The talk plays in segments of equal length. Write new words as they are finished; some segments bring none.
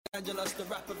Angeles, the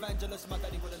rap evangelist, my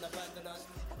daddy wouldn't abandon us.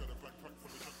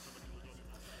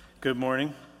 Good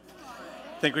morning.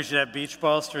 Think we should have beach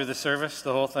balls through the service,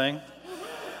 the whole thing?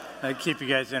 I'd keep you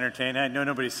guys entertained. I know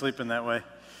nobody's sleeping that way.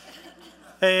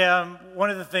 Hey, one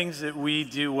of the things that we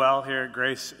do well here at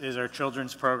Grace is our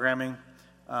children's programming.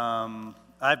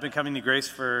 I've been coming to Grace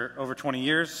for over 20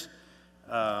 years,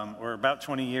 or about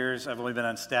 20 years. I've only been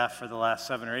on staff for the last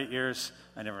 7 or 8 years.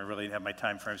 I never really have my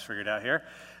time frames figured out here,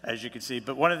 as you can see.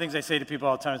 But one of the things I say to people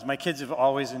all the time is my kids have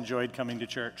always enjoyed coming to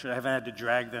church. I haven't had to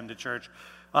drag them to church.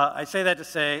 I say that to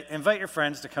say, invite your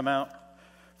friends to come out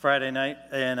Friday night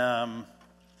and...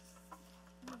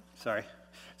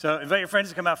 So invite your friends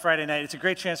to come out Friday night. It's a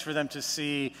great chance for them to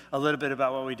see a little bit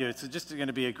about what we do. It's just going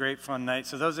to be a great, fun night.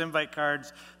 So those invite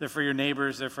cards, they're for your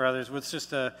neighbors, they're for others. Let's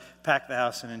just pack the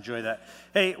house and enjoy that.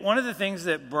 Hey, one of the things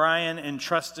that Brian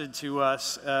entrusted to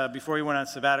us before he went on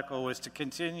sabbatical was to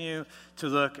continue to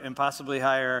look and possibly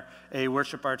hire a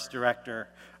worship arts director.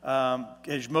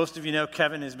 As most of you know,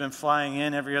 Kevin has been flying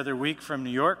in every other week from New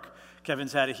York.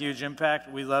 Kevin's had a huge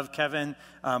impact. We love Kevin,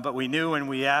 but we knew when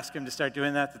we asked him to start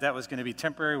doing that was going to be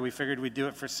temporary. We figured we'd do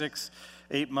it for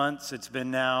 6-8 months. It's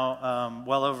been now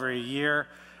well over a year,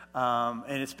 and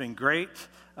it's been great,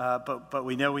 but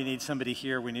we know we need somebody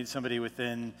here. We need somebody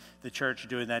within the church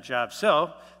doing that job.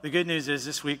 So the good news is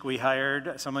this week we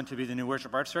hired someone to be the new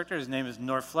worship arts director. His name is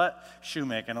Norflet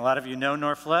Shoemaker, and a lot of you know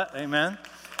Norflet. Amen?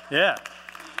 Yeah,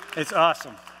 it's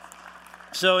awesome.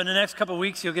 So in the next couple of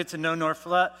weeks, you'll get to know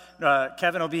Norflet.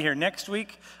 Kevin will be here next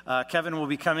week. Kevin will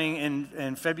be coming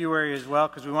in February as well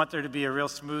because we want there to be a real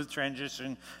smooth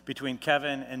transition between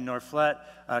Kevin and Norflet.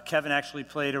 Kevin actually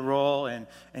played a role in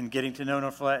getting to know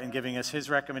Norflet and giving us his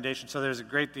recommendation. So there's a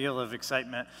great deal of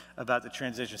excitement about the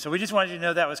transition. So we just wanted you to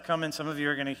know that was coming. Some of you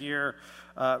are going to hear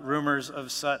rumors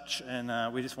of such,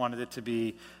 and we just wanted it to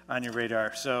be on your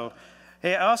radar. So.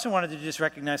 Hey, I also wanted to just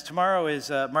recognize tomorrow is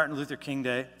Martin Luther King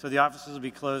Day, so the offices will be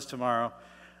closed tomorrow.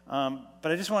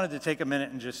 But I just wanted to take a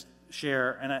minute and just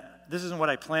share, and this isn't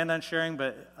what I planned on sharing,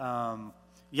 but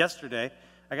yesterday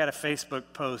I got a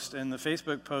Facebook post, and the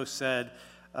Facebook post said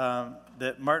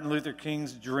that Martin Luther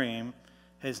King's dream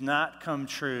has not come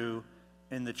true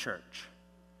in the church.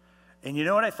 And you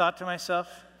know what I thought to myself?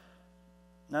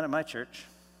 Not at my church.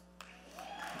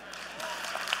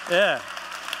 Yeah.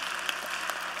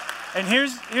 And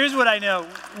here's what I know.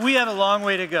 We have a long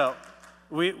way to go.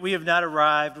 We have not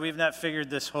arrived. We have not figured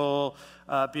this whole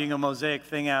being a Mosaic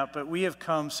thing out, but we have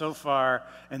come so far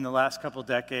in the last couple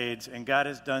decades, and God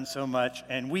has done so much,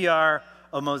 and we are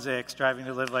a Mosaic striving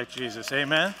to live like Jesus.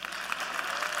 Amen?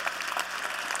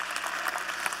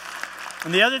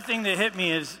 And the other thing that hit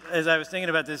me is, as I was thinking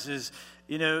about this is,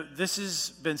 you know, this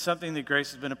has been something that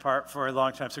Grace has been a part for a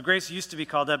long time. So Grace used to be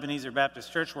called Ebenezer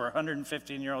Baptist Church. We're a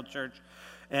 115-year-old church.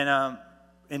 And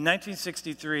in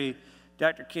 1963,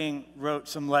 Dr. King wrote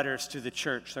some letters to the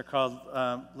church. They're called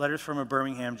Letters from a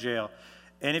Birmingham Jail.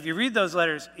 And if you read those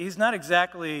letters, he's not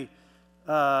exactly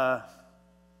patting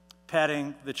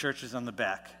the churches on the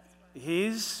back.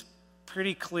 He's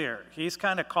pretty clear. He's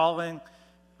kind of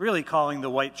really calling the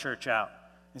white church out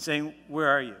and saying, where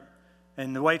are you?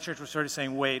 And the white church was sort of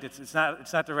saying, wait, it's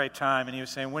not the right time. And he was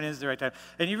saying, when is the right time?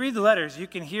 And you read the letters, you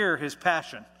can hear his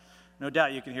passion. No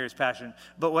doubt you can hear his passion.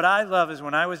 But what I love is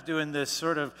when I was doing this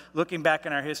sort of looking back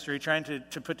in our history, trying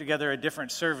to put together a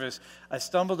different service, I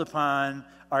stumbled upon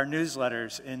our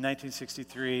newsletters in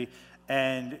 1963,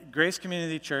 and Grace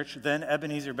Community Church, then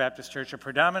Ebenezer Baptist Church, a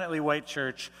predominantly white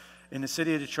church in the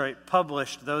city of Detroit,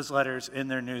 published those letters in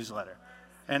their newsletter.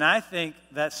 And I think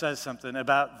that says something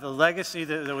about the legacy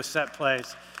that was set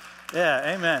place.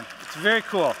 Yeah, amen. It's very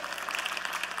cool.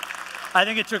 I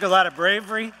think it took a lot of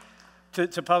bravery to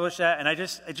publish that, and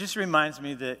it just reminds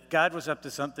me that God was up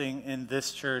to something in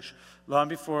this church long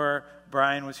before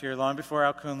Brian was here, long before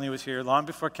Al Coonley was here, long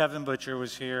before Kevin Butcher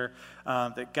was here,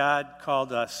 that God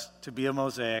called us to be a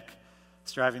Mosaic,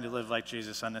 striving to live like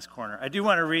Jesus on this corner. I do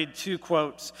want to read 2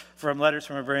 quotes from Letters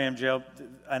from a Birmingham Jail,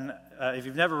 and if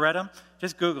you've never read them,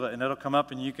 just Google it, and it'll come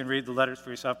up, and you can read the letters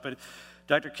for yourself. But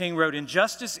Dr. King wrote,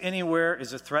 "Injustice anywhere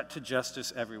is a threat to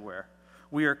justice everywhere.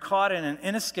 We are caught in an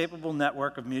inescapable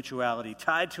network of mutuality,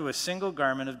 tied to a single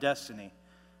garment of destiny.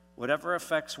 Whatever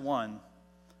affects one,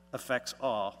 affects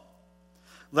all.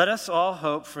 Let us all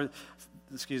hope that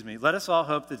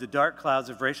the dark clouds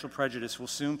of racial prejudice will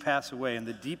soon pass away and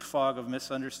the deep fog of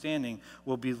misunderstanding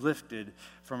will be lifted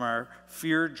from our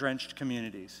fear-drenched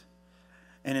communities.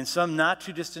 And in some not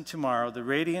too distant tomorrow, the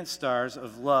radiant stars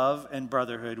of love and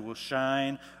brotherhood will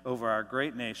shine over our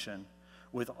great nation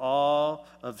with all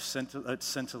of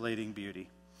scintillating beauty."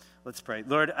 Let's pray.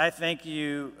 Lord, I thank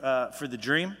you for the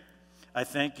dream. I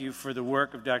thank you for the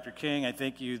work of Dr. King. I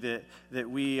thank you that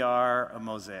we are a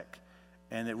mosaic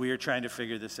and that we are trying to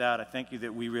figure this out. I thank you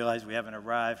that we realize we haven't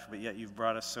arrived, but yet you've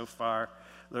brought us so far.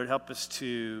 Lord, help us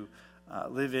to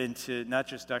live into not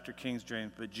just Dr. King's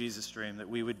dream, but Jesus' dream, that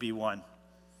we would be one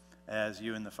as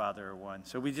you and the Father are one.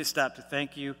 So we just stop to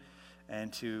thank you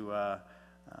and to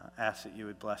ask that you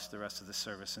would bless the rest of the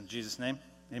service. In Jesus' name,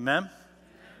 amen.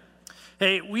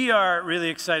 Hey, we are really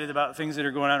excited about things that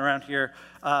are going on around here.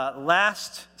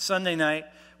 Last Sunday night,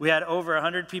 we had over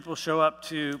 100 people show up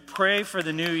to pray for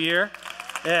the new year.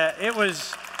 It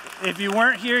was, if you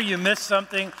weren't here, you missed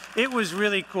something. It was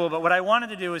really cool, but what I wanted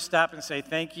to do was stop and say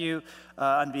thank you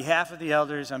on behalf of the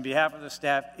elders, on behalf of the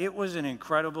staff. It was an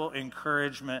incredible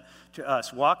encouragement to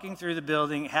us. Walking through the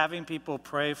building, having people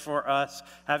pray for us,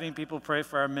 having people pray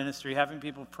for our ministry, having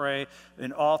people pray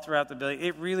and all throughout the building.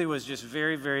 It really was just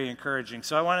very, very encouraging.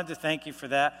 So I wanted to thank you for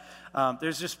that.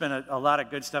 There's just been a lot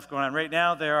of good stuff going on. Right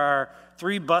now, there are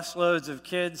 3 busloads of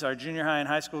kids. Our junior high and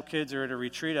high school kids are at a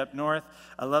retreat up north.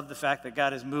 I love the fact that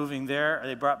God is moving there.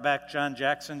 They brought back John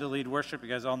Jackson to lead worship. You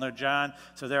guys all know John.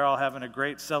 So they're all having a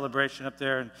great celebration up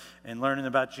there and learning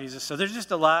about Jesus. So there's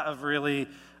just a lot of really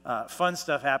fun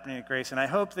stuff happening at Grace. And I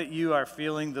hope that you are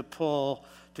feeling the pull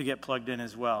to get plugged in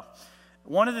as well.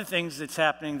 One of the things that's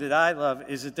happening that I love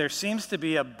is that there seems to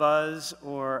be a buzz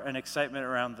or an excitement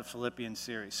around the Philippians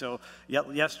series. So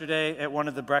yesterday at one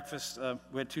of the breakfasts,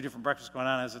 we had 2 different breakfasts going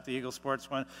on. I was at the Eagle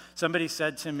Sports one. Somebody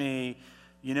said to me,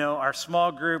 you know, our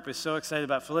small group is so excited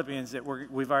about Philippians that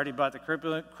we've already bought the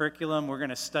curriculum. We're going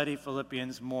to study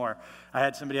Philippians more. I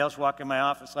had somebody else walk in my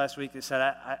office last week that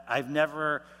said, I've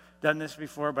never done this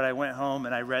before, but I went home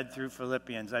and I read through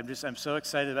Philippians. I'm so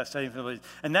excited about studying Philippians.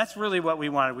 And that's really what we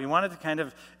wanted. We wanted to kind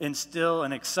of instill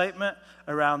an excitement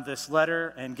around this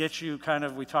letter and get you kind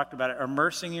of, we talked about it,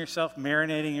 immersing yourself,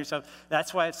 marinating yourself.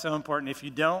 That's why it's so important. If you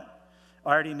don't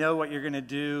already know what you're going to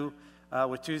do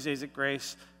with Tuesdays at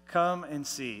Grace, come and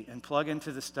see and plug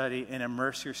into the study and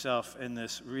immerse yourself in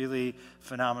this really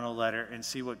phenomenal letter and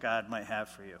see what God might have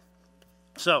for you.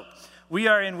 So, we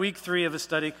are in week 3 of a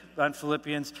study on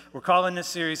Philippians. We're calling this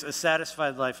series A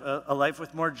Satisfied Life, a life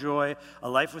with more joy, a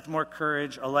life with more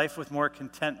courage, a life with more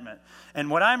contentment. And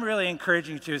what I'm really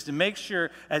encouraging you to is to make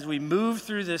sure as we move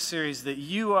through this series that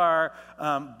you are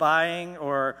buying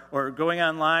or going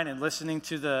online and listening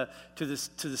to the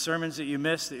sermons that you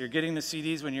missed, that you're getting the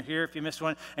CDs when you're here if you missed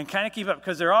one, and kind of keep up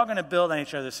because they're all going to build on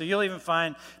each other. So you'll even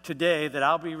find today that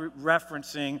I'll be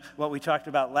referencing what we talked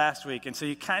about last week. And so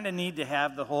you kind of need to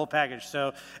have the whole package.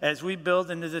 So as we build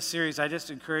into this series, I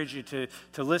just encourage you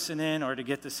to listen in or to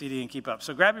get the CD and keep up.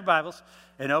 So grab your Bibles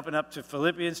and open up to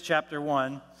Philippians chapter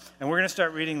 1, and we're going to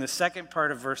start reading the second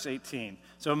part of verse 18.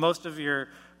 So most of your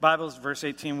Bibles, verse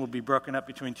 18 will be broken up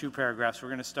between 2 paragraphs. We're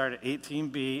going to start at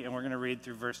 18b, and we're going to read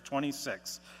through verse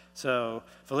 26. So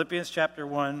Philippians chapter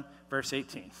 1, verse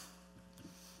 18.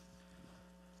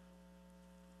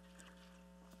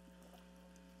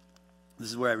 This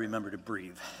is where I remember to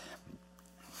breathe.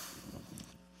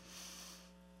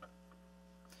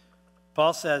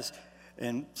 Paul says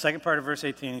in second part of verse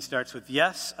 18, he starts with,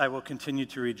 "Yes, I will continue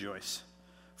to rejoice,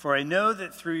 for I know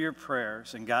that through your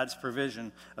prayers and God's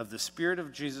provision of the Spirit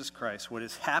of Jesus Christ, what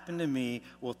has happened to me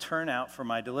will turn out for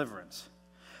my deliverance.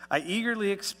 I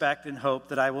eagerly expect and hope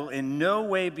that I will in no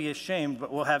way be ashamed,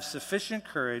 but will have sufficient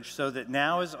courage so that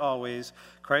now as always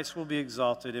Christ will be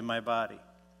exalted in my body,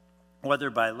 whether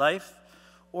by life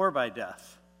or by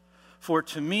death. For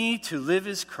to me to live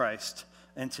is Christ,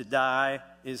 and to die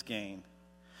is gain.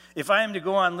 If I am to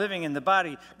go on living in the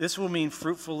body, this will mean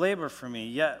fruitful labor for me.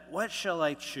 Yet what shall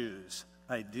I choose?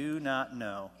 I do not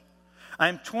know. I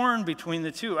am torn between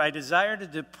the two. I desire to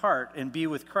depart and be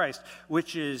with Christ,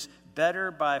 which is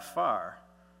better by far.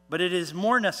 But it is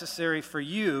more necessary for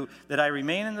you that I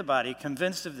remain in the body,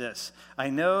 convinced of this. I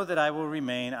know that I will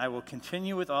remain. I will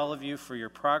continue with all of you for your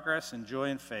progress and joy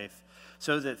and faith,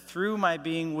 so that through my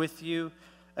being with you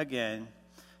again,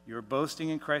 your boasting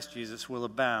in Christ Jesus will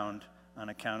abound on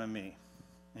account of me."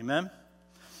 Amen?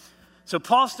 So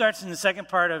Paul starts in the second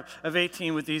part of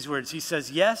 18 with these words. He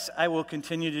says, "Yes, I will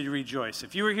continue to rejoice."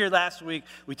 If you were here last week,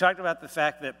 we talked about the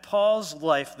fact that Paul's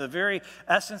life, the very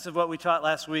essence of what we taught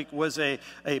last week, was a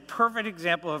perfect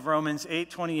example of Romans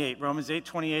 8:28. Romans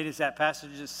 8:28 is that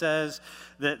passage that says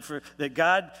that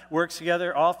God works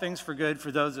together all things for good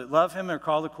for those that love him and are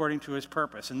called according to his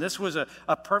purpose. And this was a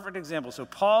perfect example. So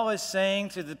Paul is saying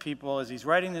to the people as he's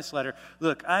writing this letter,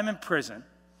 look, I'm in prison.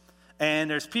 And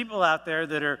there's people out there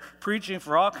that are preaching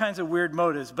for all kinds of weird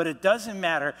motives, but it doesn't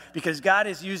matter because God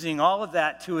is using all of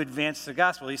that to advance the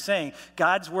gospel. He's saying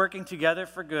God's working together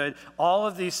for good, all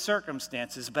of these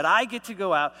circumstances, but I get to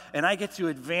go out and I get to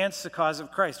advance the cause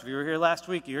of Christ. If you were here last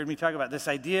week, you heard me talk about this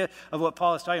idea of what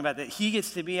Paul is talking about, that he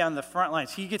gets to be on the front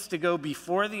lines. He gets to go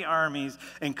before the armies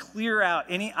and clear out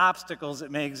any obstacles that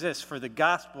may exist for the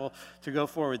gospel to go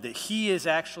forward, that he is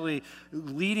actually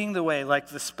leading the way, like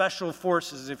the special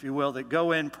forces, if you will, that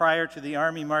go in prior to the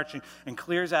army marching and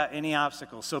clears out any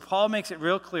obstacles. So Paul makes it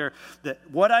real clear that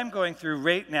what I'm going through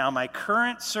right now, my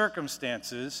current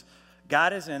circumstances,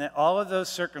 God is in it, all of those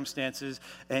circumstances,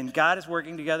 and God is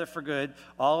working together for good,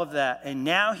 all of that. And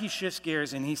now he shifts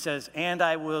gears and he says, and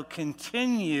I will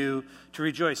continue to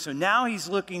rejoice. So now he's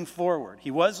looking forward.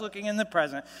 He was looking in the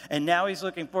present, and now he's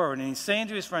looking forward. And he's saying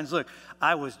to his friends, look,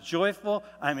 I was joyful,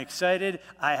 I'm excited,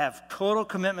 I have total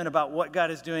commitment about what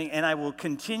God is doing, and I will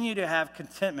continue to have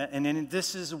contentment. And then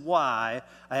this is why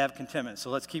I have contentment. So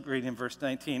let's keep reading in verse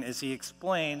 19 as he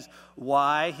explains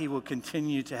why he will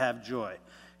continue to have joy.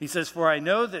 He says, for I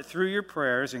know that through your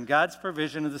prayers and God's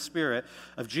provision of the Spirit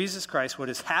of Jesus Christ, what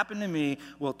has happened to me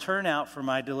will turn out for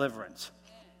my deliverance.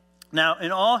 Now,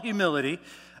 in all humility,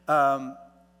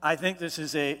 I think this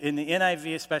is in the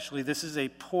NIV especially, this is a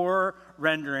poor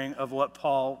rendering of what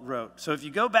Paul wrote. So if you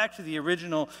go back to the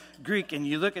original Greek and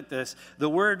you look at this, the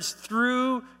words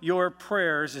through your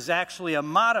prayers is actually a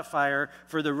modifier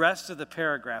for the rest of the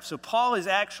paragraph. So Paul is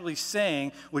actually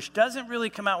saying, which doesn't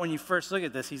really come out when you first look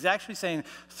at this, he's actually saying,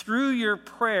 through your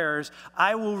prayers,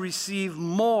 I will receive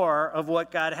more of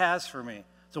what God has for me.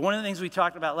 So one of the things we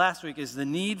talked about last week is the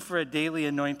need for a daily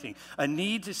anointing, a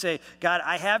need to say, God,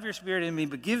 I have your Spirit in me,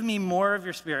 but give me more of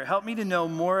your Spirit. Help me to know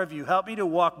more of you. Help me to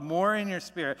walk more in your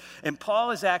Spirit. And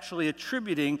Paul is actually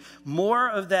attributing more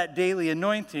of that daily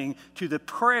anointing to the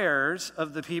prayers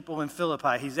of the people in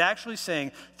Philippi. He's actually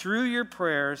saying, through your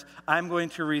prayers, I'm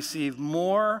going to receive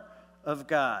more of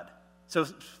God. So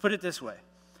put it this way.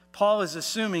 Paul is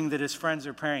assuming that his friends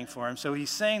are praying for him. So he's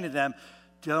saying to them,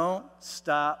 don't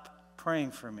stop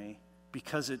praying for me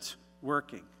because it's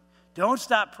working. Don't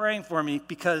stop praying for me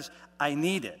because I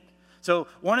need it. So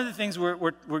one of the things we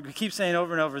keep saying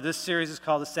over and over, this series is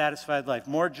called The Satisfied Life.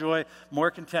 More joy, more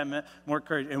contentment, more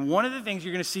courage. And one of the things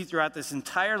you're going to see throughout this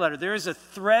entire letter, there is a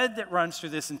thread that runs through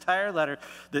this entire letter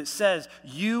that says,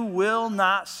 you will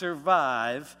not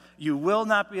survive, you will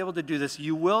not be able to do this,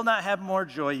 you will not have more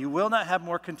joy, you will not have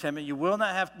more contentment, you will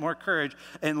not have more courage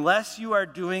unless you are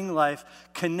doing life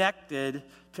connected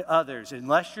to others,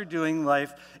 unless you're doing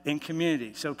life in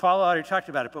community. So Paul already talked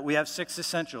about it, but we have 6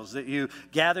 essentials: that you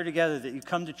gather together, that you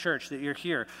come to church, that you're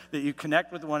here, that you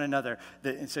connect with one another.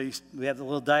 We have the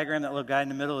little diagram, that little guy in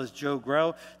the middle is Joe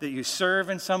Grow, that you serve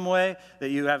in some way, that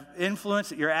you have influence,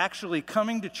 that you're actually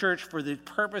coming to church for the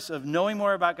purpose of knowing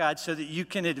more about God so that you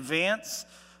can advance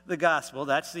the gospel.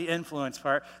 That's the influence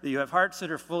part, that you have hearts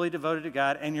that are fully devoted to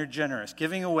God, and you're generous,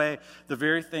 giving away the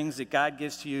very things that God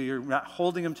gives to you. You're not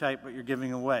holding them tight, but you're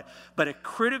giving away. But a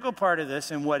critical part of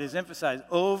this, and what is emphasized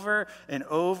over and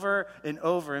over and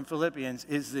over in Philippians,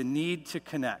 is the need to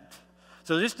connect.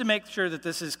 So just to make sure that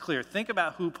this is clear, think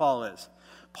about who Paul is.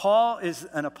 Paul is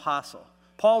an apostle.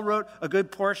 Paul wrote a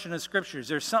good portion of scriptures.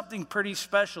 There's something pretty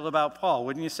special about Paul,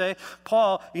 wouldn't you say?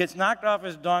 Paul, he gets knocked off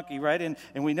his donkey, right? And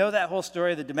we know that whole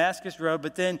story, the Damascus Road.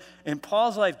 But then in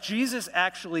Paul's life, Jesus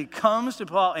actually comes to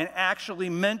Paul and actually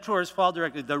mentors Paul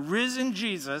directly. The risen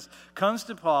Jesus comes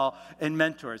to Paul and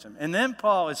mentors him. And then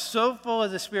Paul is so full of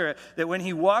the Spirit that when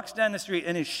he walks down the street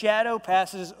and his shadow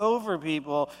passes over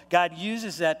people, God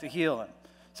uses that to heal him.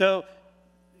 So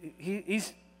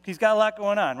he's got a lot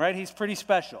going on, right? He's pretty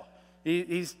special.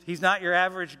 He's not your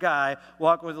average guy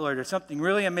walking with the Lord. There's something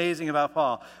really amazing about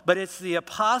Paul. But it's the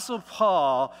Apostle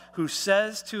Paul who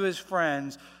says to his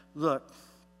friends, look,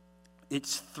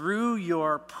 it's through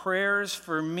your prayers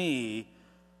for me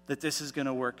that this is going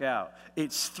to work out.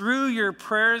 It's through your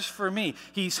prayers for me.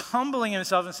 He's humbling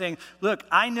himself and saying, look,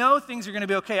 I know things are going to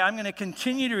be okay. I'm going to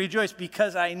continue to rejoice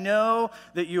because I know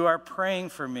that you are praying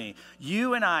for me.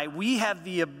 You and I, we have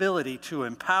the ability to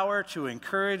empower, to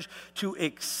encourage, to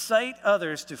excite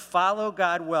others to follow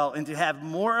God well and to have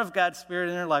more of God's Spirit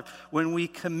in their life when we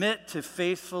commit to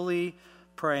faithfully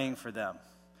praying for them.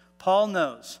 Paul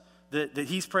knows that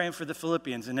he's praying for the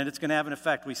Philippians and that it's going to have an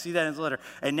effect. We see that in his letter.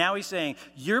 And now he's saying,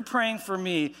 your praying for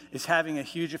me is having a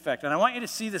huge effect. And I want you to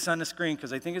see this on the screen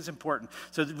because I think it's important.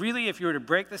 So really, if you were to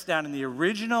break this down in the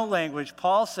original language,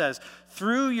 Paul says,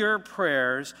 through your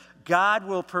prayers, God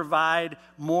will provide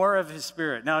more of his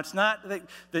Spirit. Now, it's not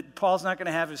that Paul's not going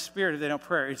to have his Spirit if they don't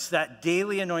pray. It's that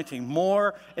daily anointing,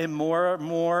 more and more,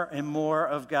 more and more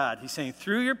of God. He's saying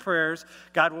through your prayers,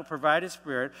 God will provide his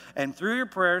Spirit. And through your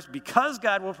prayers, because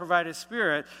God will provide his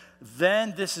Spirit,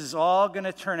 then this is all going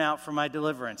to turn out for my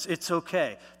deliverance. It's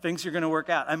okay. Things are going to work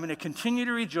out. I'm going to continue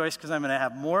to rejoice because I'm going to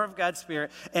have more of God's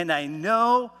Spirit. And I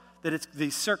know that it's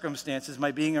these circumstances,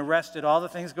 my being arrested, all the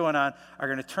things going on, are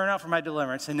going to turn out for my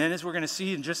deliverance. And then as we're going to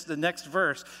see in just the next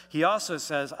verse, he also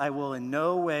says, I will in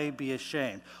no way be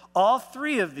ashamed. All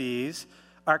three of these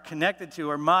are connected to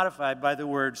or modified by the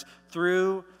words,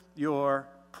 through your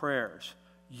prayers.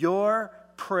 Your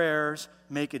prayers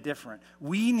make a difference.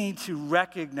 We need to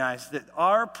recognize that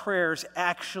our prayers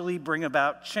actually bring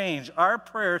about change. Our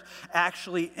prayers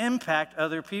actually impact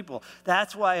other people.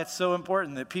 That's why it's so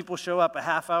important that people show up a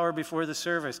half hour before the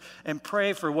service and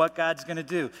pray for what God's going to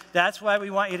do. That's why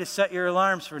we want you to set your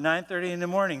alarms for 9:30 in the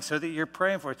morning so that you're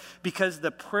praying for it. Because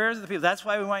the prayers of the people, that's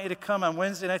why we want you to come on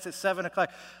Wednesday nights at 7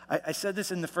 o'clock. I said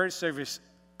this in the first service.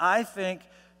 I think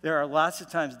there are lots of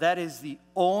times that is the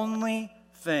only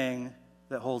thing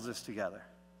that holds us together.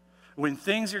 When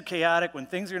things are chaotic, when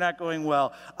things are not going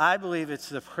well, I believe it's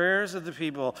the prayers of the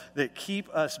people that keep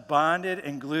us bonded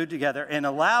and glued together and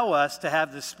allow us to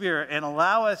have the Spirit and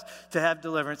allow us to have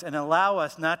deliverance and allow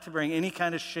us not to bring any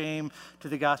kind of shame to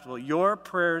the gospel. Your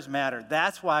prayers matter.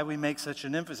 That's why we make such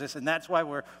an emphasis, and that's why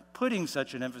we're putting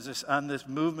such an emphasis on this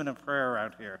movement of prayer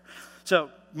around here. So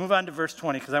move on to verse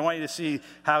 20, because I want you to see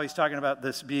how he's talking about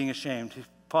this being ashamed.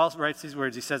 Paul writes these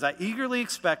words. He says, I eagerly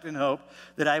expect and hope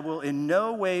that I will in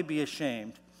no way be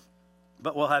ashamed,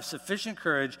 but will have sufficient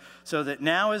courage so that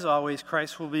now as always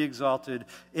Christ will be exalted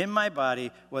in my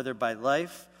body, whether by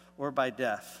life or by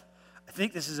death. I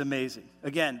think this is amazing.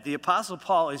 Again, the Apostle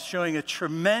Paul is showing a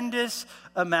tremendous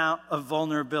amount of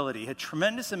vulnerability, a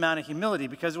tremendous amount of humility,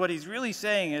 because what he's really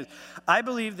saying is, I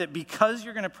believe that because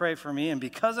you're going to pray for me and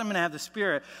because I'm going to have the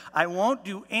Spirit, I won't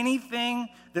do anything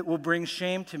that will bring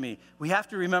shame to me. We have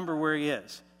to remember where he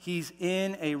is. He's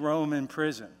in a Roman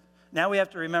prison. Now we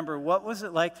have to remember, what was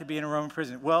it like to be in a Roman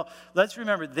prison? Well, let's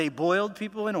remember, they boiled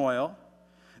people in oil.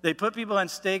 They put people on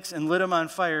stakes and lit them on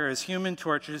fire as human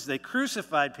torches. They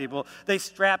crucified people. They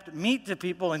strapped meat to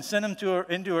people and sent them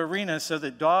into arenas so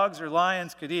that dogs or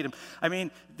lions could eat them. I mean,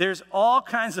 there's all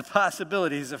kinds of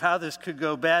possibilities of how this could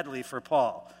go badly for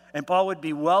Paul. And Paul would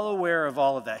be well aware of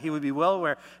all of that. He would be well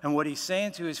aware. And what he's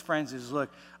saying to his friends is,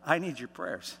 look, I need your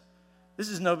prayers. This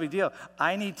is no big deal.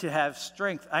 I need to have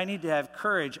strength. I need to have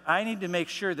courage. I need to make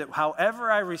sure that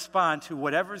however I respond to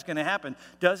whatever's going to happen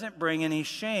doesn't bring any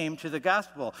shame to the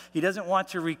gospel. He doesn't want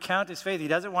to recount his faith. He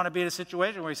doesn't want to be in a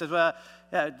situation where he says, well,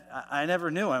 yeah, I never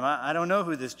knew him. I don't know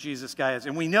who this Jesus guy is.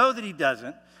 And we know that he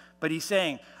doesn't, but he's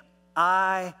saying,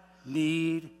 I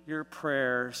need your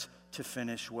prayers to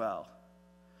finish well.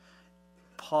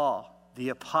 Paul, the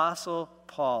Apostle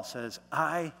Paul says,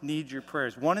 I need your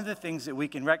prayers. One of the things that we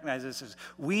can recognize is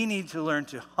we need to learn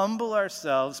to humble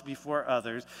ourselves before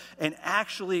others and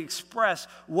actually express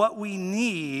what we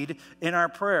need in our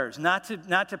prayers. Not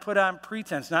to put on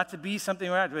pretense, not to be something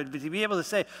we're not, but to be able to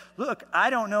say, look, I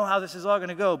don't know how this is all going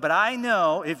to go, but I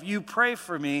know if you pray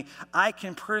for me, I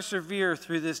can persevere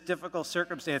through this difficult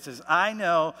circumstances. I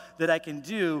know that I can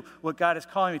do what God is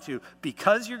calling me to.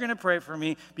 Because you're going to pray for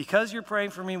me, because you're praying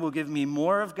for me will give me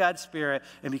more of God's Spirit,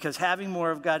 and because having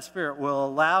more of God's Spirit will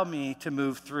allow me to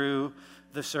move through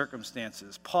the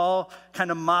circumstances. Paul kind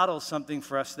of models something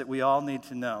for us that we all need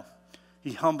to know.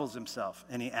 He humbles himself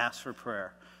and he asks for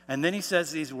prayer. And then he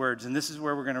says these words, and this is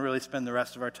where we're going to really spend the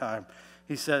rest of our time.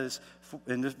 He says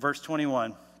in verse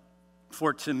 21,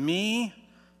 for to me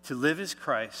to live is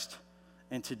Christ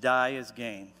and to die is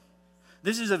gain.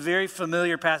 This is a very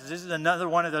familiar passage. This is another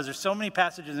one of those. There's so many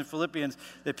passages in Philippians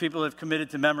that people have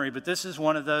committed to memory, but this is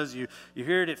one of those. You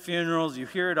hear it at funerals. You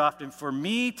hear it often. For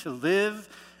me to live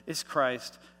is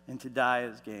Christ, and to die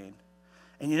is gain.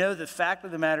 And you know, the fact of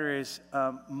the matter is,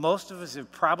 most of us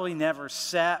have probably never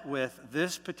sat with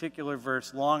this particular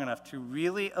verse long enough to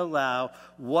really allow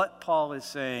what Paul is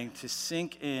saying to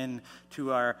sink in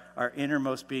to our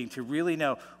innermost being, to really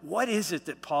know what is it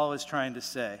that Paul is trying to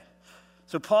say.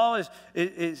 So Paul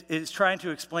is trying to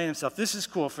explain himself. This is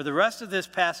cool. For the rest of this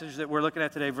passage that we're looking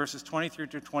at today, verses 23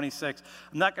 through 26,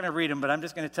 I'm not going to read them, but I'm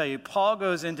just going to tell you, Paul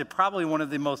goes into probably one of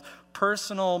the most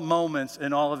personal moments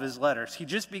in all of his letters. He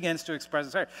just begins to express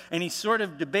his heart. And he's sort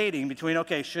of debating between,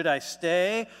 okay, should I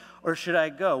stay or should I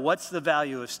go? What's the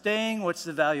value of staying? What's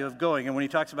the value of going? And when he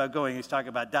talks about going, he's talking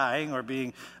about dying or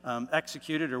being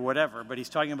executed or whatever, but he's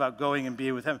talking about going and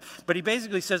being with him. But he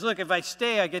basically says, look, if I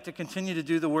stay, I get to continue to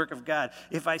do the work of God.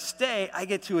 If I stay, I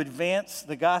get to advance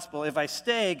the gospel. If I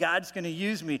stay, God's going to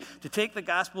use me to take the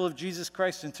gospel of Jesus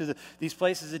Christ into these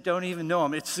places that don't even know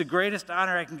him. It's the greatest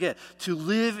honor I can get. To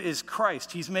live is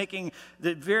Christ. He's making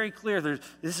that very clear.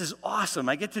 This is awesome.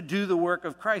 I get to do the work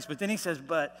of Christ. But then he says,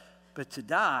 but to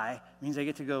die means I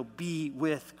get to go be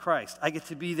with Christ. I get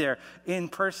to be there in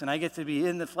person. I get to be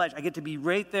in the flesh. I get to be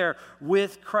right there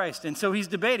with Christ. And so he's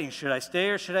debating, should I stay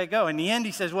or should I go? In the end,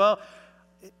 he says, well,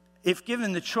 if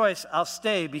given the choice, I'll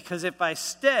stay, because if I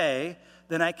stay,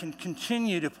 then I can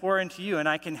continue to pour into you and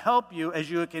I can help you as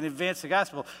you can advance the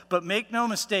gospel. But make no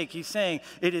mistake, he's saying,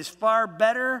 it is far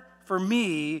better for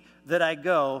me that I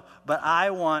go, but I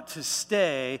want to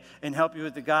stay and help you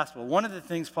with the gospel. One of the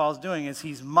things Paul's doing is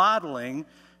he's modeling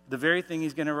the very thing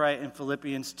he's going to write in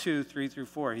Philippians 2, 3 through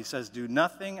 4. He says, do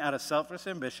nothing out of selfish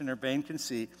ambition or vain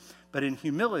conceit, but in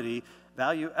humility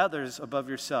value others above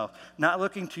yourself, not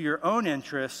looking to your own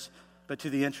interests, but to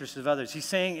the interests of others. He's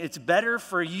saying it's better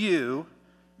for you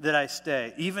that I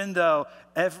stay, even though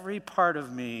every part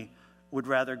of me would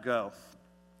rather go.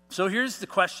 So here's the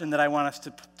question that I want us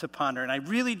to ponder. And I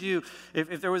really do,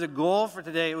 if there was a goal for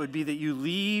today, it would be that you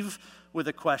leave with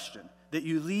a question, that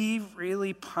you leave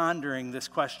really pondering this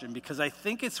question, because I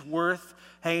think it's worth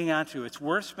hanging on to. It's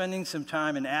worth spending some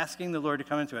time and asking the Lord to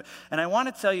come into it. And I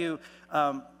want to tell you,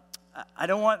 I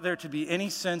don't want there to be any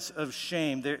sense of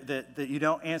shame that you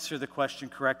don't answer the question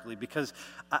correctly, because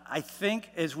I think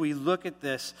as we look at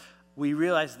this, we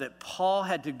realize that Paul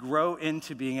had to grow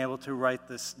into being able to write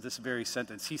this very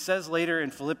sentence. He says later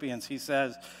in Philippians, he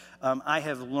says, I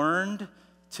have learned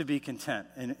to be content.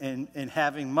 In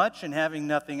having much and having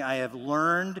nothing, I have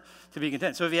learned to be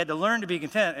content. So if he had to learn to be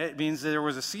content, it means that there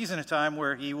was a season of time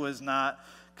where he was not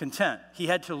content. He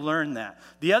had to learn that.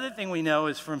 The other thing we know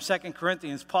is from 2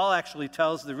 Corinthians, Paul actually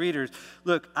tells the readers,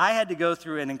 look, I had to go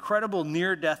through an incredible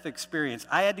near-death experience.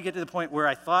 I had to get to the point where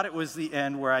I thought it was the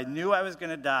end, where I knew I was going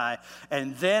to die,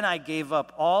 and then I gave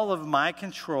up all of my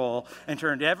control and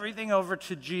turned everything over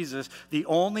to Jesus, the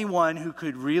only one who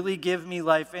could really give me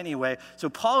life anyway. So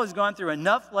Paul has gone through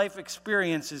enough life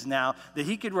experiences now that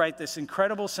he could write this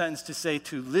incredible sentence to say,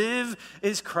 to live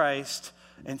is Christ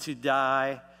and to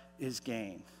die is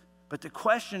gain. But the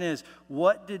question is,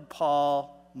 what did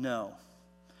Paul know?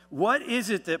 What is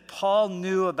it that Paul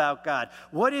knew about God?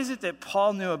 What is it that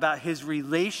Paul knew about his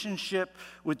relationship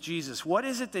with Jesus? What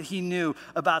is it that he knew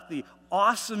about the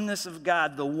awesomeness of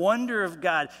God, the wonder of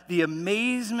God, the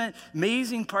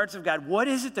amazing parts of God? What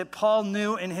is it that Paul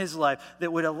knew in his life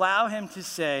that would allow him to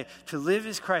say, to live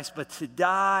is Christ, but to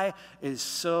die is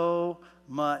so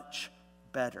much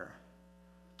better?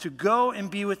 To go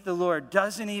and be with the Lord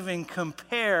doesn't even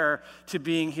compare to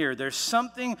being here. There's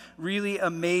something really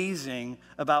amazing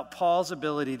about Paul's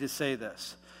ability to say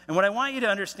this. And what I want you to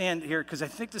understand here, because I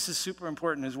think this is super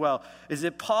important as well, is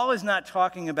that Paul is not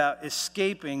talking about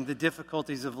escaping the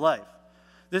difficulties of life.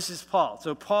 This is Paul.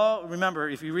 So Paul, remember,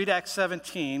 if you read Acts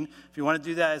 17, if you want to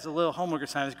do that as a little homework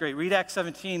assignment, it's great. Read Acts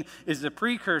 17 is the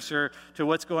precursor to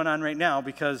what's going on right now,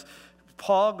 because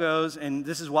Paul goes, and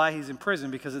this is why he's in prison,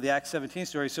 because of the Acts 17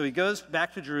 story. So he goes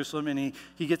back to Jerusalem, and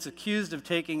he gets accused of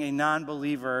taking a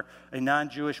non-believer, a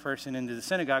non-Jewish person into the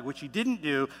synagogue, which he didn't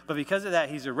do, but because of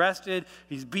that, he's arrested,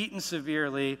 he's beaten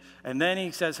severely, and then he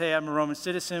says, hey, I'm a Roman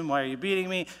citizen, why are you beating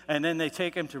me? And then they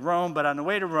take him to Rome, but on the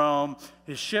way to Rome,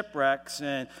 his ship wrecks,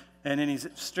 and then he's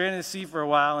stranded at sea for a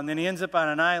while, and then he ends up on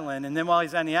an island, and then while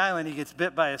he's on the island, he gets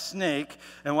bit by a snake,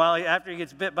 and after he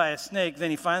gets bit by a snake,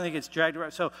 then he finally gets dragged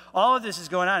around. So all of this is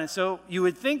going on, and so you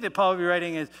would think that Paul would be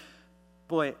writing is,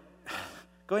 boy,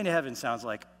 going to heaven sounds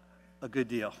like a good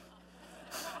deal.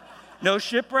 No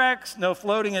shipwrecks, no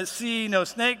floating at sea, no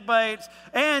snake bites,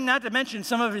 and not to mention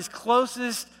some of his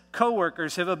closest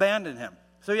co-workers have abandoned him.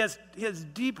 So he has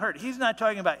deep hurt. He's not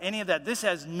talking about any of that. This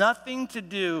has nothing to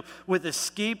do with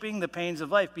escaping the pains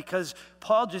of life, because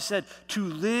Paul just said, to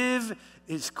live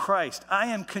is Christ. I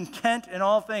am content in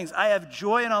all things. I have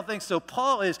joy in all things. So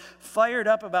Paul is fired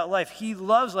up about life. He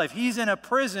loves life. He's in a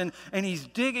prison and he's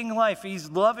digging life. He's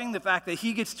loving the fact that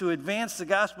he gets to advance the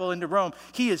gospel into Rome.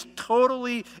 He is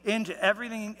totally into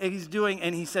everything he's doing,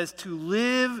 and he says, to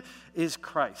live is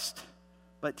Christ,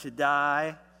 but to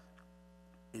die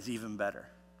is even better.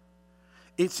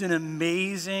 It's an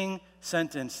amazing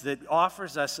sentence that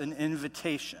offers us an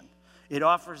invitation. It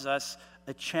offers us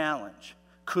a challenge.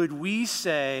 Could we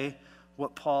say,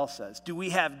 what Paul says? Do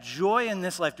we have joy in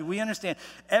this life? Do we understand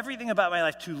everything about my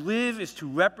life? To live is to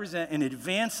represent and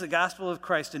advance the gospel of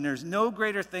Christ, and there's no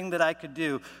greater thing that I could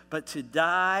do, but to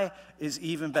die is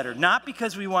even better. Not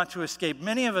because we want to escape.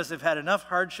 Many of us have had enough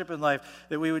hardship in life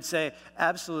that we would say,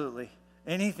 absolutely,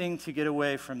 anything to get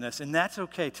away from this. And that's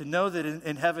okay, to know that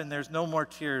in heaven there's no more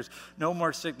tears, no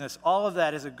more sickness. All of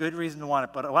that is a good reason to want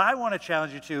it. But what I want to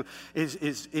challenge you to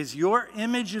is your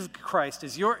image of Christ,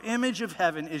 is your image of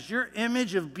heaven, is your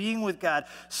image of being with God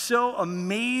so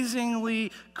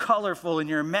amazingly colorful, and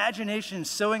your imagination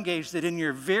so engaged that in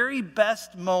your very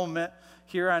best moment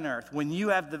here on earth, when you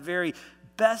have the very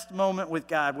best moment with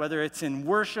God, whether it's in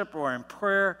worship or in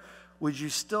prayer, would you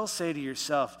still say to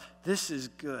yourself, this is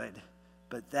good?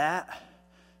 But that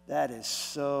is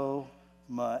so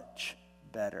much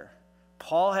better.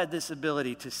 Paul had this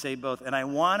ability to say both, and I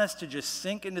want us to just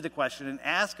sink into the question and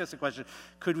ask us the question,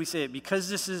 could we say it? Because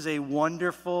this is a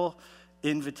wonderful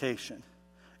invitation.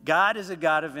 God is a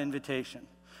God of invitation.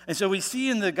 And so we see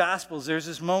in the Gospels, there's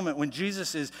this moment when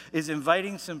Jesus is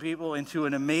inviting some people into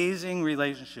an amazing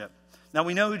relationship. Now,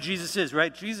 we know who Jesus is,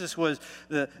 right? Jesus was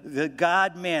the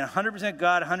God-man, 100%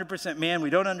 God, 100% man. We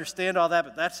don't understand all that,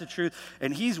 but that's the truth.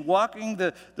 And he's walking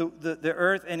the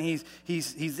earth, and he's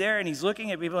there, and he's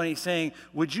looking at people, and he's saying,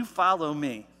 would you follow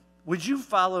me? Would you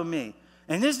follow me?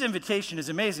 And this invitation is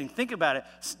amazing. Think about it.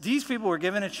 These people were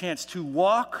given a chance to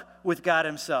walk with God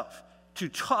himself, to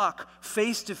talk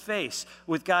face to face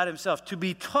with God himself, to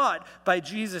be taught by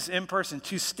Jesus in person,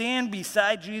 to stand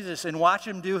beside Jesus and watch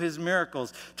him do his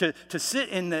miracles, to sit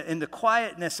in the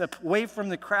quietness away from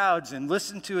the crowds and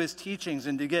listen to his teachings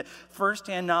and to get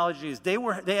firsthand knowledge of Jesus.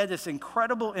 They had this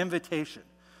incredible invitation.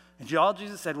 And all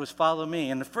Jesus said was, follow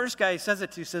me. And the first guy he says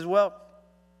it to says, well,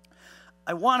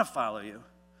 I want to follow you.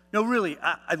 No, really,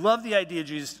 I love the idea,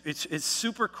 Jesus. It's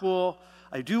super cool.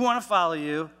 I do want to follow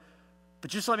you. But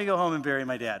just let me go home and bury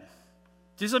my dad.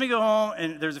 Just let me go home,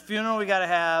 and there's a funeral we got to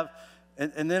have,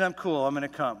 and then I'm cool. I'm going to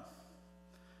come.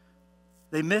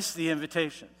 They missed the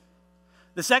invitation.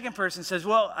 The second person says,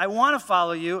 well, I want to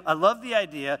follow you. I love the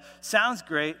idea. Sounds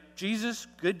great. Jesus,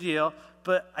 good deal.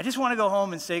 But I just want to go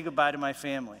home and say goodbye to my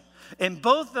family. In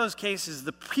both those cases,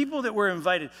 the people that were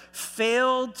invited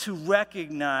failed to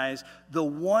recognize the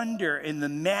wonder and the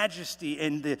majesty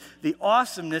and the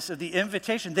awesomeness of the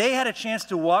invitation. They had a chance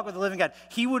to walk with the living God.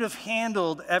 He would have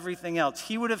handled everything else.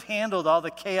 He would have handled all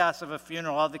the chaos of a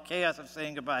funeral, all the chaos of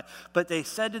saying goodbye. But they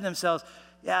said to themselves,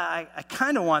 yeah, I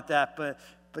kind of want that,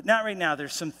 but not right now.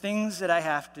 There's some things that I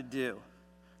have to do.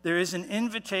 There is an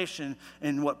invitation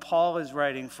in what Paul is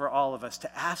writing for all of us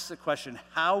to ask the question,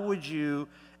 how would you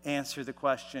answer the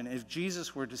question if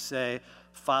Jesus were to say,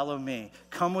 follow me,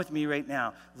 come with me right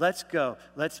now, let's go,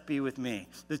 let's be with me?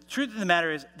 The truth of the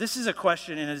matter is, this is a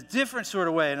question in a different sort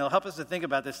of way, and it'll help us to think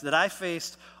about this, that I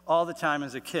faced all the time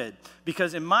as a kid.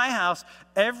 Because in my house,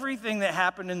 everything that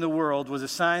happened in the world was a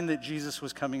sign that Jesus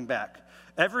was coming back.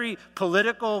 Every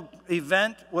political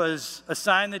event was a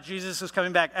sign that Jesus was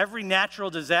coming back. Every natural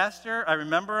disaster, I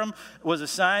remember them, was a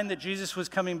sign that Jesus was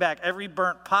coming back. Every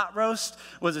burnt pot roast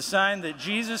was a sign that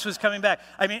Jesus was coming back.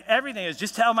 I mean, everything is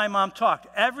just how my mom talked.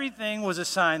 Everything was a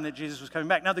sign that Jesus was coming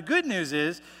back. Now, the good news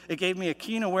is it gave me a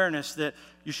keen awareness that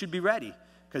you should be ready,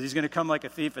 because he's going to come like a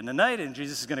thief in the night, and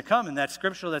Jesus is going to come, and that's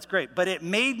scriptural, that's great. But it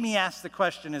made me ask the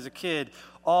question as a kid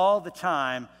all the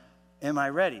time, am I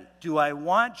ready? Do I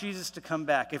want Jesus to come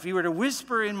back? If he were to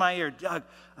whisper in my ear, Doug,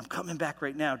 I'm coming back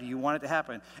right now. Do you want it to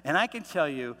happen? And I can tell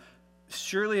you,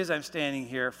 surely as I'm standing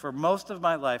here, for most of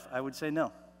my life, I would say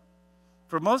no.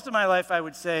 For most of my life, I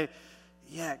would say,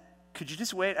 yeah, could you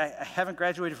just wait? I haven't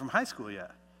graduated from high school yet.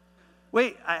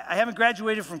 Wait, I haven't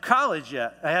graduated from college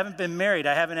yet. I haven't been married.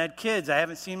 I haven't had kids. I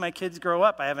haven't seen my kids grow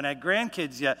up. I haven't had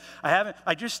grandkids yet.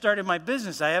 I just started my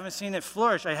business. I haven't seen it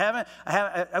flourish.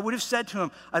 I would have said to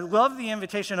him, I love the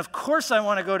invitation. Of course I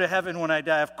want to go to heaven when I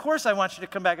die. Of course I want you to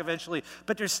come back eventually.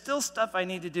 But there's still stuff I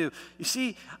need to do. You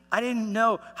see, I didn't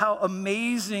know how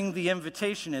amazing the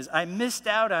invitation is. I missed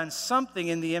out on something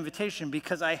in the invitation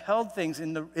because I held things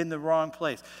in the wrong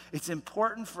place. It's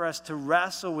important for us to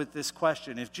wrestle with this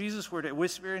question. If Jesus were to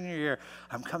whisper in your ear,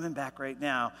 I'm coming back right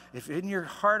now, if in your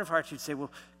heart of hearts you'd say,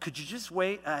 well, could you just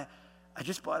wait? I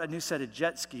just bought a new set of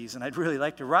jet skis, and I'd really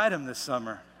like to ride them this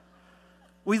summer.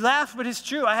 We laugh, but it's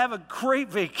true. I have a great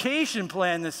vacation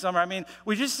plan this summer. I mean,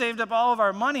 we just saved up all of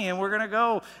our money, and we're going to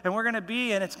go, and we're going to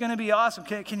be, and it's going to be awesome.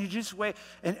 Can you just wait?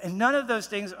 And none of those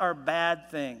things are bad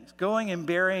things. Going and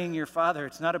burying your father,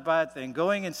 it's not a bad thing.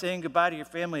 Going and saying goodbye to your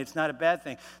family, it's not a bad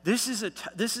thing. This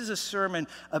is a sermon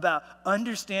about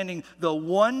understanding the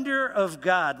wonder of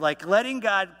God, like letting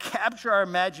God capture our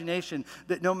imagination,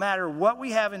 that no matter what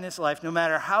we have in this life, no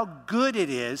matter how good it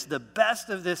is, the best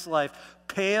of this life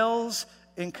pales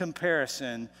in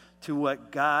comparison to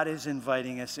what God is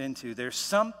inviting us into. There's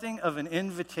something of an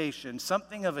invitation,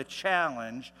 something of a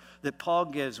challenge that Paul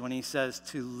gives when he says,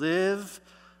 to live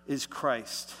is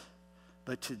Christ,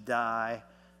 but to die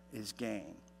is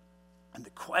gain. And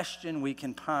the question we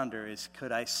can ponder is,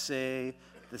 could I say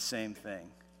the same thing?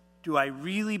 Do I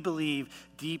really believe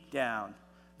deep down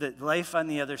that life on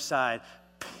the other side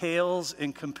pales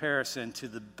in comparison to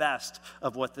the best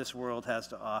of what this world has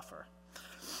to offer?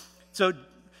 So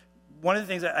one of the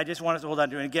things that I just wanted to hold on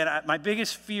to, and again, my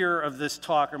biggest fear of this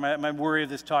talk, or my worry of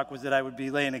this talk, was that I would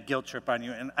be laying a guilt trip on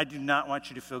you, and I do not want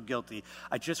you to feel guilty.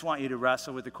 I just want you to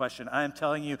wrestle with the question. I am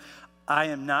telling you, I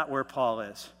am not where Paul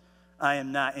is. I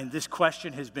am not, and this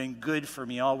question has been good for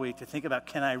me all week to think about,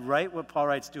 can I write what Paul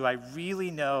writes? Do I really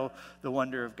know the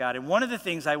wonder of God? And one of the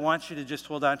things I want you to just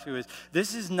hold on to is,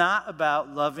 this is not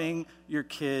about loving your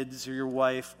kids or your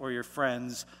wife or your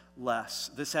friends less.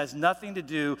 This has nothing to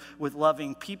do with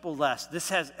loving people less. This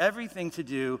has everything to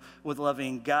do with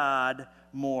loving God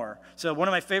more. So one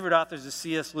of my favorite authors is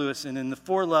C.S. Lewis, and in The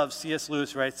Four Loves, C.S.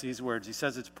 Lewis writes these words. He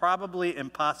says, it's probably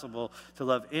impossible to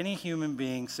love any human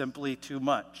being simply too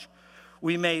much.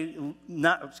 We may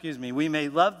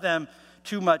love them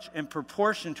too much in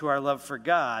proportion to our love for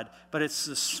God, but it's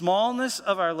the smallness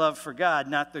of our love for God,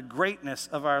 not the greatness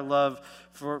of our love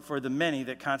for the many,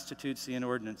 that constitutes the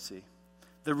inordinacy.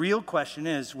 The real question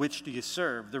is, which do you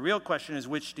serve? The real question is,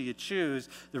 which do you choose?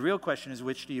 The real question is,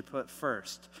 which do you put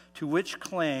first? To which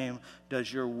claim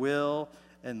does your will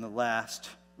in the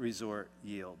last resort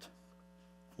yield?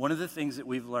 One of the things that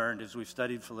we've learned as we've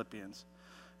studied Philippians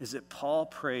is that Paul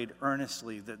prayed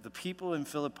earnestly that the people in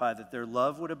Philippi, that their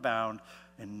love would abound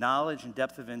in knowledge and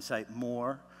depth of insight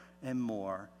more and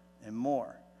more and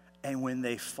more. And when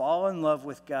they fall in love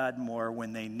with God more,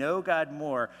 when they know God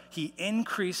more, he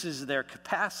increases their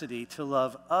capacity to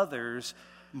love others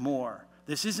more.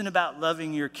 This isn't about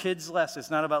loving your kids less. It's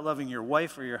not about loving your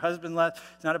wife or your husband less.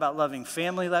 It's not about loving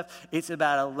family less. It's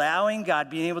about allowing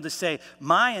God, being able to say,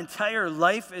 my entire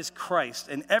life is Christ,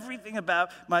 and everything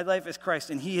about my life is Christ,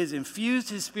 and he has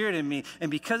infused his spirit in me, and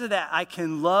because of that, I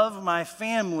can love my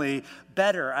family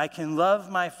better. I can love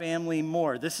my family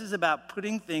more. This is about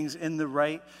putting things in the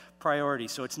right priority.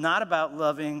 So it's not about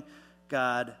loving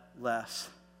God less.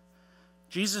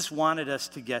 Jesus wanted us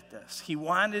to get this. He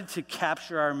wanted to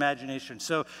capture our imagination.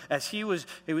 So as he was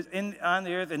on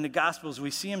the earth in the Gospels,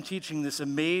 we see him teaching this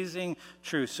amazing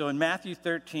truth. So in Matthew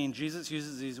 13, Jesus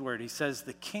uses these words. He says,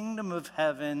 the kingdom of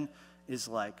heaven is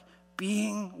like.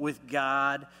 Being with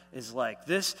God is like.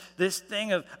 This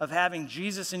thing of having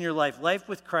Jesus in your life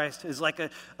with Christ, is like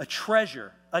a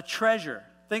treasure.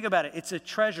 Think about it. It's a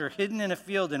treasure hidden in a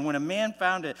field, and when a man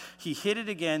found it, he hid it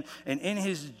again, and in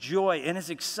his joy, in his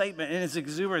excitement, in his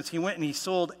exuberance, he went and he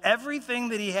sold everything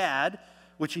that he had,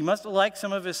 which he must have liked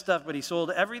some of his stuff, but he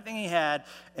sold everything he had,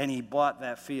 and he bought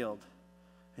that field.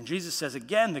 And Jesus says,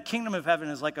 again, the kingdom of heaven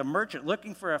is like a merchant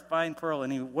looking for a fine pearl,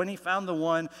 and when he found the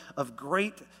one of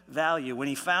great value, when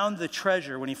he found the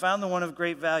treasure, when he found the one of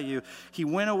great value, he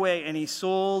went away and he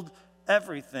sold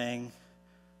everything,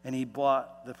 and he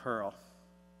bought the pearl.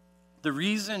 The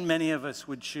reason many of us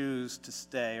would choose to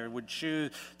stay, or would choose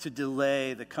to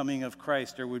delay the coming of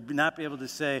Christ, or would not be able to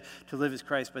say to live as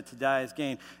Christ but to die as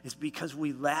gain, is because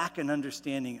we lack an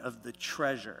understanding of the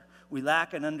treasure. We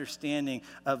lack an understanding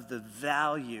of the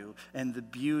value and the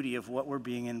beauty of what we're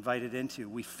being invited into.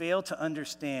 We fail to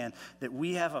understand that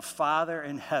we have a Father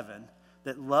in heaven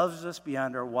that loves us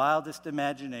beyond our wildest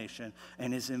imagination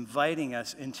and is inviting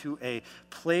us into a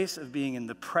place of being in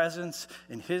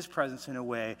his presence in a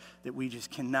way that we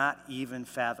just cannot even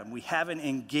fathom. We haven't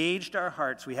engaged our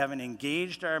hearts, we haven't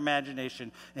engaged our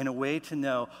imagination in a way to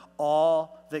know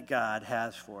all that God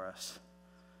has for us.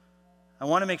 I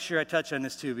want to make sure I touch on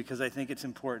this too, because I think it's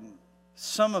important.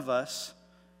 Some of us,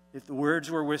 if the words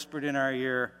were whispered in our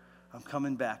ear, I'm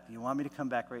coming back. Do you want me to come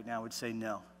back right now? Would say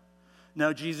no.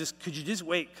 No, Jesus, could you just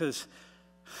wait, because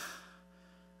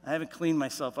I haven't cleaned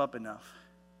myself up enough.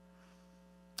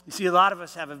 You see, a lot of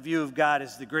us have a view of God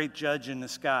as the great judge in the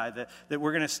sky, that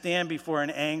we're going to stand before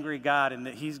an angry God and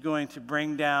that he's going to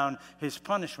bring down his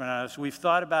punishment on us. We've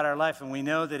thought about our life and we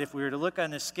know that if we were to look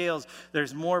on the scales,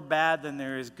 there's more bad than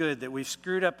there is good, that we've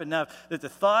screwed up enough, that the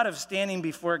thought of standing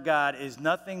before God is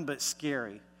nothing but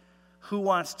scary. Who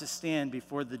wants to stand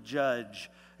before the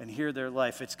judge and hear their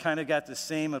life? It's kind of got the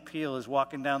same appeal as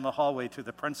walking down the hallway to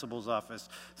the principal's office,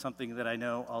 something that I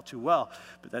know all too well,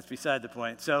 but that's beside the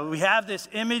point. So we have this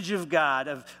image of God,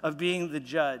 of being the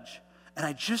judge. And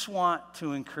I just want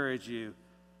to encourage you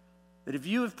that if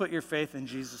you have put your faith in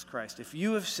Jesus Christ, if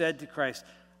you have said to Christ,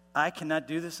 I cannot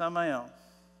do this on my own,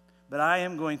 but I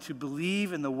am going to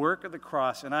believe in the work of the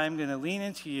cross, and I am going to lean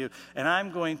into you, and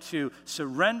I'm going to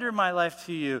surrender my life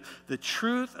to you. The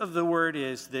truth of the word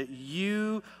is that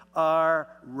you are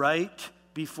right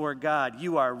before God.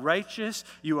 You are righteous.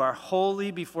 You are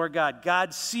holy before God.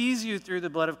 God sees you through the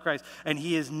blood of Christ, and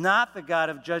he is not the God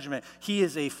of judgment. He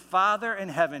is a Father in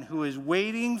heaven who is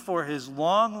waiting for his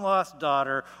long-lost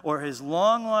daughter or his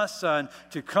long-lost son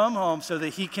to come home so that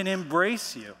he can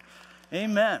embrace you.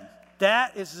 Amen.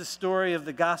 That is the story of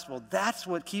the gospel. That's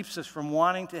what keeps us from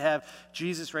wanting to have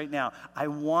Jesus right now. I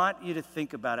want you to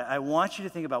think about it. I want you to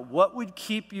think about what would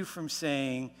keep you from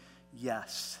saying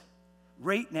yes.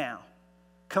 Right now.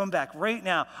 Come back right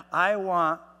now. I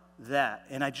want that.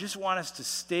 And I just want us to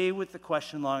stay with the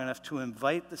question long enough to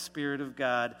invite the Spirit of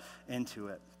God into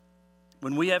it.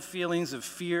 When we have feelings of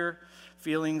fear,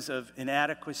 feelings of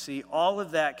inadequacy, all of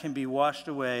that can be washed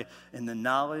away in the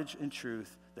knowledge and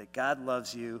truth that God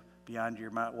loves you beyond your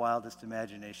wildest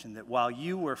imagination, that while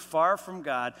you were far from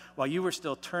God, while you were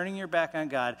still turning your back on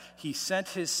God, he sent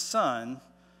his son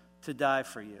to die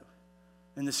for you.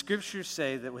 And the scriptures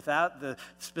say that without the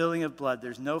spilling of blood,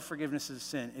 there's no forgiveness of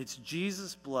sin. It's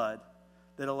Jesus' blood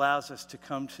that allows us to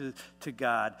come to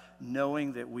God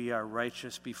knowing that we are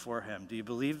righteous before him. Do you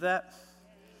believe that?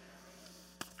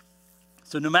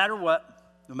 So no matter what,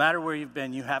 no matter where you've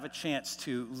been, you have a chance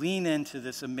to lean into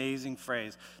this amazing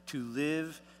phrase, to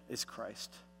live is Christ.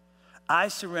 I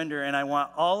surrender, and I want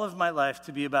all of my life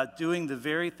to be about doing the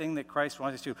very thing that Christ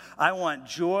wants us to. I want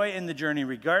joy in the journey,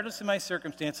 regardless of my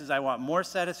circumstances. I want more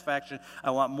satisfaction.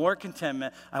 I want more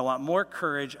contentment. I want more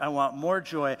courage. I want more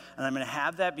joy, and I'm going to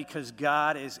have that because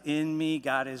God is in me.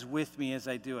 God is with me as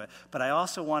I do it. But I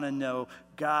also want to know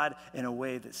God in a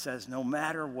way that says no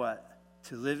matter what,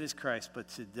 to live is Christ, but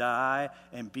to die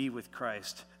and be with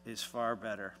Christ is far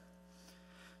better.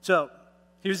 So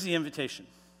here's the invitation.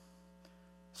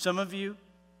 Some of you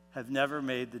have never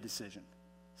made the decision.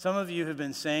 Some of you have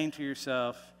been saying to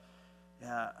yourself,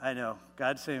 yeah, I know,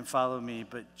 God's saying follow me,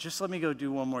 but just let me go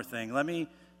do one more thing. Let me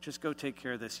just go take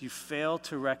care of this. You fail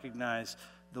to recognize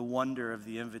the wonder of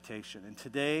the invitation. And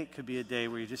today could be a day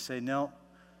where you just say, no,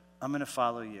 I'm going to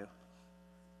follow you.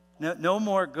 No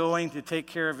more going to take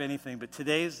care of anything, but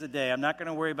today's the day. I'm not going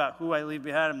to worry about who I leave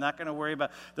behind. I'm not going to worry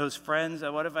about those friends.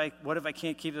 What if I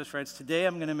can't keep those friends? Today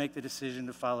I'm going to make the decision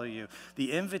to follow you.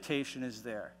 The invitation is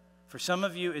there. For some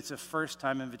of you, it's a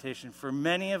first-time invitation. For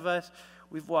many of us,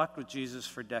 we've walked with Jesus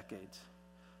for decades.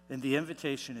 And the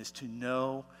invitation is to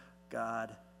know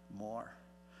God more.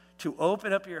 To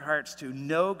open up your hearts to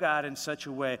know God in such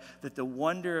a way that the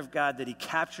wonder of God, that he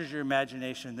captures your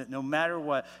imagination, that no matter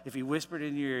what, if he whispered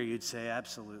in your ear, you'd say,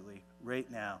 absolutely, right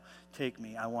now, take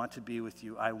me. I want to be with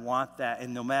you. I want that.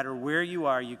 And no matter where you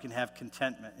are, you can have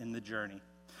contentment in the journey.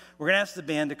 We're going to ask the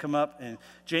band to come up, and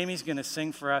Jamie's going to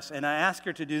sing for us. And I asked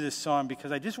her to do this song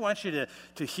because I just want you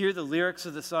to hear the lyrics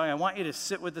of the song. I want you to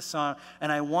sit with the song,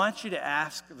 and I want you to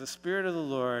ask the Spirit of the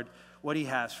Lord what he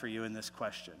has for you in this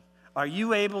question. Are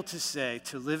you able to say,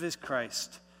 to live is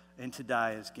Christ and to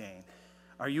die is gain?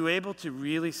 Are you able to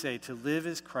really say, to live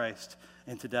is Christ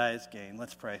and to die is gain?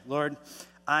 Let's pray. Lord,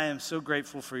 I am so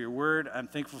grateful for your word. I'm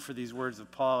thankful for these words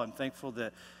of Paul. I'm thankful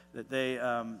that they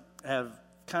have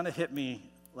kind of hit me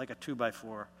like a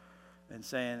 2x4 and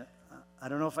saying, I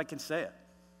don't know if I can say it.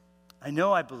 I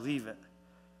know I believe it.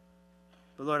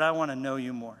 But Lord, I want to know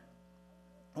you more.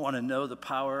 I want to know the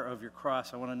power of your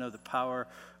cross. I want to know the power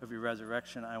of your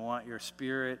resurrection. I want your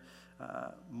spirit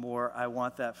more. I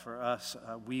want that for us.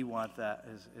 We want that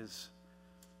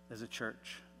as a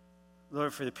church.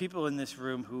 Lord, for the people in this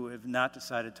room who have not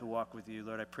decided to walk with you,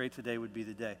 Lord, I pray today would be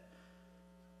the day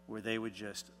where they would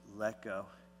just let go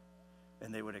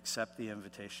and they would accept the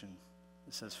invitation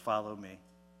that says, follow me.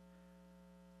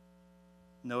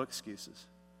 No excuses.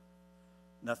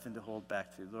 Nothing to hold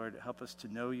back to. Lord, help us to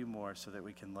know you more so that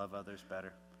we can love others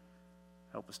better.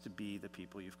 Help us to be the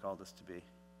people you've called us to be.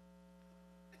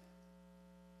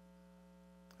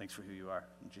 Thanks for who you are.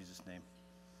 In Jesus' name,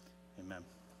 amen.